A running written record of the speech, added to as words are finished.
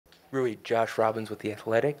Rui, Josh Robbins with The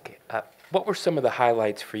Athletic. What were some of the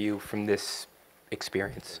highlights for you from this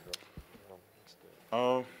experience?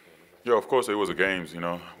 Yeah, of course it was the games.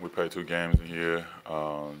 We played 2 games in here.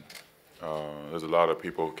 There's a lot of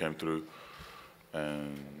people who came through,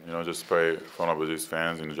 and just play in front of these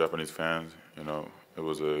fans and the Japanese fans. It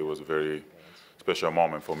was a very special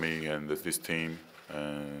moment for me and this team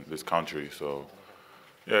and this country. So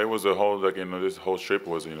yeah, it was a whole this whole trip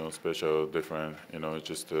was special, different. It's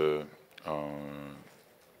just a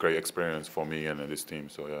great experience for me and this team.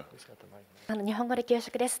 So yeah. 日本語で給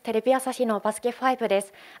食です。テレビ朝日のバスケ5で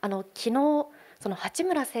す。昨日その八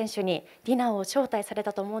村選手にディナーを招待され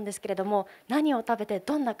たと思うんですけれども、何を食べて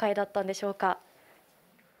どんな会だったんでしょうか。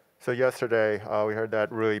So yesterday we heard that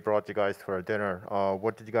Rui brought you guys for a dinner.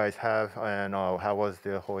 What did you guys have, and how was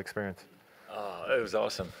the whole experience? It was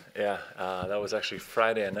awesome. Yeah, that was actually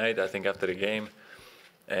Friday night, I think, after the game,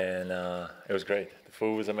 and it was great. The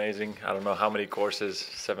food was amazing. I don't know how many courses,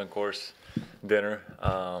 7-course dinner.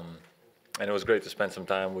 And it was great to spend some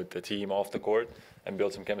time with the team off the court and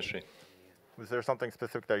build some chemistry. Was there something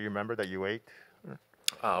specific that you remember that you ate?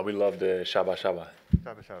 We loved the 𝗙𝗢𝗟𝗪𝗏.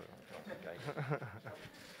 𝗙𝗢𝗟𝗪𝗏.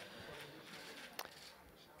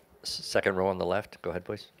 Second row on the left. Go ahead,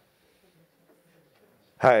 please.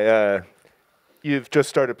 Hi. You've just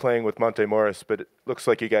started playing with 𝗦𝗢𝗢𝗪𝗏, but it looks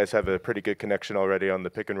like you guys have a pretty good connection already on the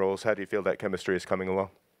pick and rolls. How do you feel that chemistry is coming along?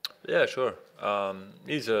 Yeah, sure.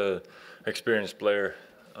 He's an experienced player.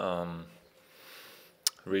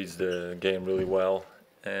 Reads the game really well,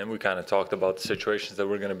 and we kind of talked about the situations that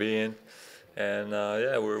we're going to be in, and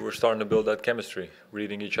yeah, we're starting to build that chemistry,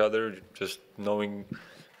 reading each other, just knowing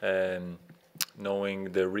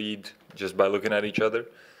the read just by looking at each other,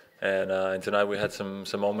 and tonight we had some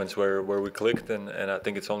moments where we clicked, and I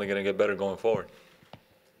think it's only going to get better going forward.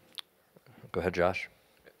 Go ahead, Josh.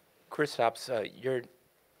 Kristaps,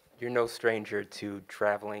 you're no stranger to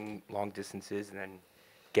traveling long distances and then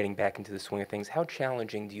getting back into the swing of things. How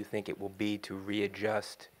challenging do you think it will be to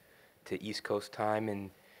readjust to East Coast time and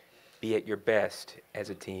be at your best as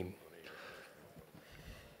a team?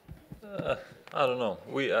 I don't know.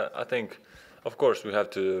 I think, of course, we have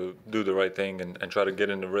to do the right thing and try to get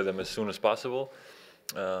in the rhythm as soon as possible.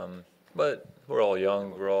 But we're all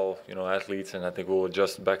young, we're all athletes, and I think we'll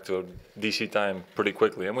adjust back to DC time pretty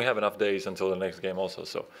quickly. And we have enough days until the next game also,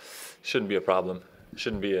 so it shouldn't be a problem.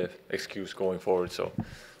 Shouldn't be an excuse going forward. So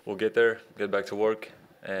we'll get there, get back to work,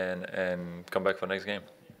 and come back for the next game.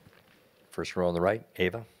 First row on the right,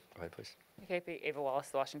 Ava. Go ahead, please. Okay, Ava Wallace,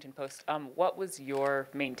 The Washington Post. What was your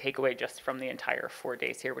main takeaway just from the entire 4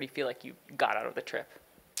 days here? What do you feel like you got out of the trip?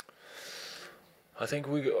 I think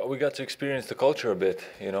we got to experience the culture a bit,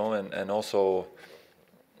 and also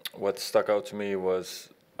what stuck out to me was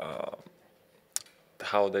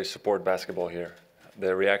how they support basketball here.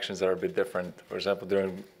 The reactions are a bit different. For example,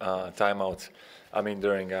 during timeouts,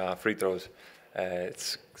 during free throws,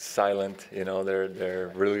 it's silent. They're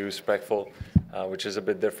really respectful, which is a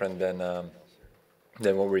bit different than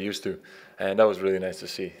what we're used to, and that was really nice to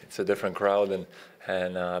see. It's a different crowd,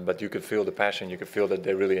 but you could feel the passion. You could feel that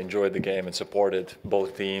they really enjoyed the game and supported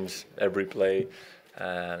both teams, every play,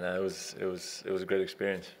 and it was a great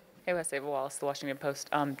experience. Hey, Wes, Ava Wallace, The Washington Post.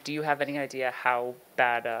 Do you have any idea how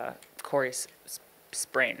bad Corey's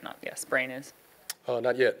sprain is?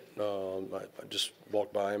 Not yet. I just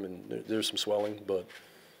walked by him, and there's some swelling, but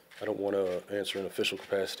I don't want to answer in official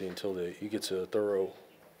capacity until he gets a thorough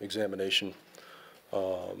examination.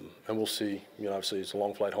 And we'll see. Obviously it's a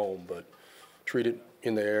long flight home, but treat it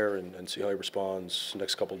in the air and see how he responds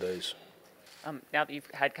next couple of days. Now that you've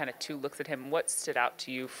had kind of 2 looks at him, what stood out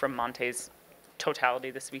to you from Monte's totality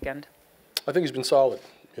this weekend? I think he's been solid.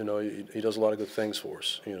 He does a lot of good things for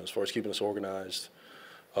us, as far as keeping us organized.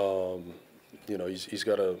 He's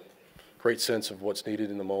got a great sense of what's needed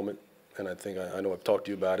in the moment, and I know I've talked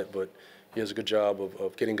to you about it, but he has a good job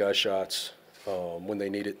of getting guys shots when they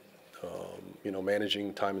need it,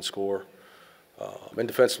 managing time and score. And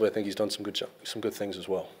defensively, I think he's done some good things as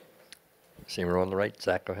well. Same row on the right.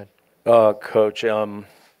 Zach, go ahead. Coach,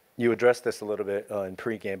 you addressed this a little bit in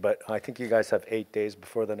pregame, but I think you guys have 8 days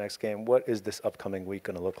before the next game. What is this upcoming week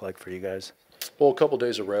going to look like for you guys? Well, a couple of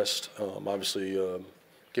days of rest. Obviously,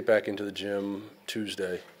 get back into the gym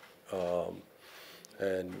Tuesday.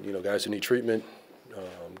 And, guys who need treatment,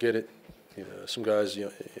 get it. Some guys,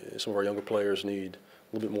 some of our younger players need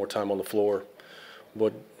a little bit more time on the floor.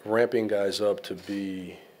 But ramping guys up to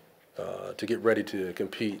get ready to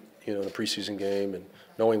compete, in a preseason game, and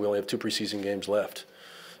knowing we only have 2 preseason games left.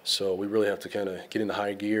 So we really have to kind of get into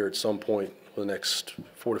high gear at some point for the next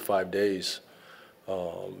 4 to 5 days,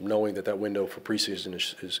 knowing that window for preseason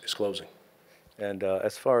is closing. And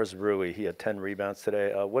as far as Rui, he had 10 rebounds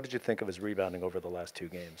today. What did you think of his rebounding over the last 2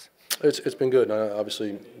 games? It's been good.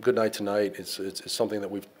 Obviously, good night tonight. It's something that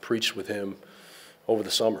we've preached with him over the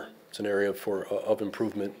summer. It's an area of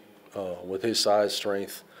improvement with his size,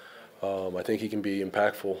 strength. I think he can be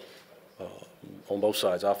impactful on both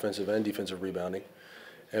sides, offensive and defensive rebounding.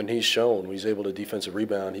 And he's shown when he's able to defensive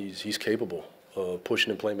rebound, he's capable of pushing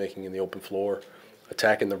and playmaking in the open floor,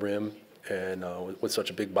 attacking the rim, and with such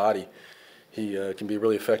a big body, he can be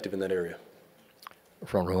really effective in that area.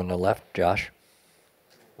 Front row on the left, Josh.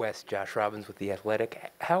 Wes, Josh Robbins with The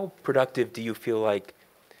Athletic. How productive do you feel like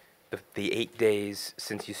the 8 days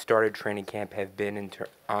since you started training camp have been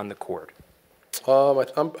on the court?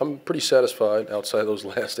 I'm pretty satisfied outside those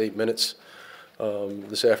last 8 minutes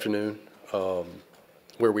this afternoon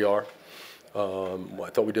where we are. I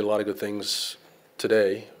thought we did a lot of good things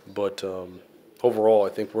today, but overall I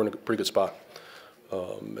think we're in a pretty good spot.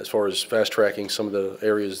 As far as fast-tracking some of the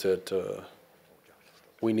areas that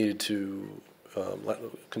we needed to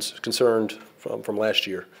concerned from last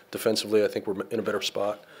year. Defensively, I think we're in a better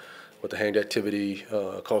spot with the hand activity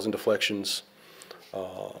causing deflections.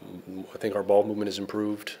 I think our ball movement has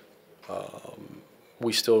improved.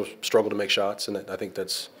 We still struggle to make shots, and I think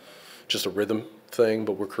that's just a rhythm thing,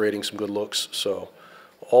 but we're creating some good looks. So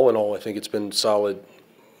all in all, I think it's been solid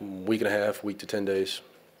week and a half, week to 10 days.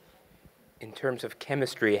 In terms of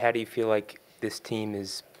chemistry, how do you feel like this team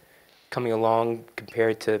is coming along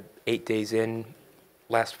compared to 8 days in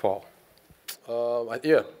last fall? I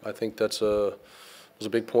think that's was a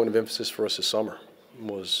big point of emphasis for us this summer,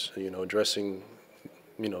 was addressing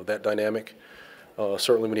that dynamic.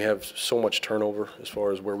 Certainly when you have so much turnover as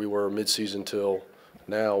far as where we were mid-season till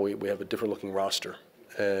now, we have a different looking roster,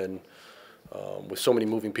 and with so many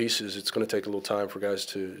moving pieces, it's going to take a little time for guys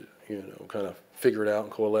to kind of figure it out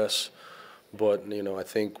and coalesce. But I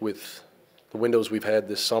think with the windows we've had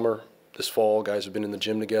this summer, this fall, guys have been in the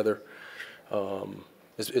gym together.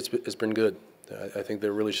 It's been good. I think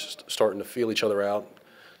they're really starting to feel each other out,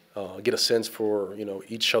 get a sense for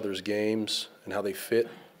each other's games and how they fit.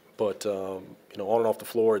 But on and off the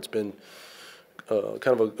floor, it's been kind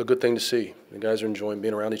of a good thing to see. The guys are enjoying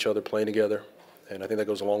being around each other, playing together, and I think that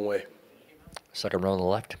goes a long way. Second row on the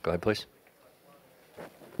left. Go ahead, please.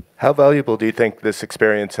 How valuable do you think this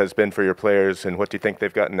experience has been for your players, and what do you think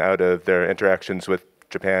they've gotten out of their interactions with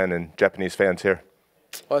Japan and Japanese fans here?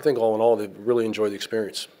 Well, I think all in all, they've really enjoyed the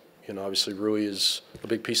experience. Obviously Rui is a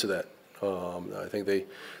big piece of that. I think they've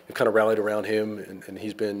kind of rallied around him, and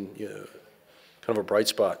he's been kind of a bright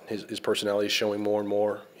spot. His personality is showing more and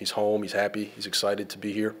more. He's home, he's happy, he's excited to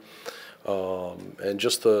be here. And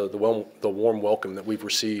just the warm welcome that we've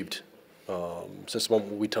received since the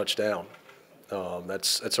moment we touched down, that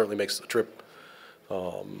certainly makes the trip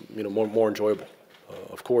more enjoyable.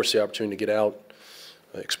 Of course, the opportunity to get out,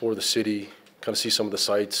 explore the city, kind of see some of the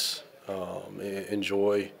sights,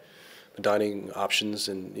 enjoy the dining options,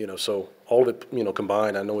 and so all of it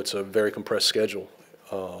combined, I know it's a very compressed schedule,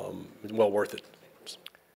 well worth it.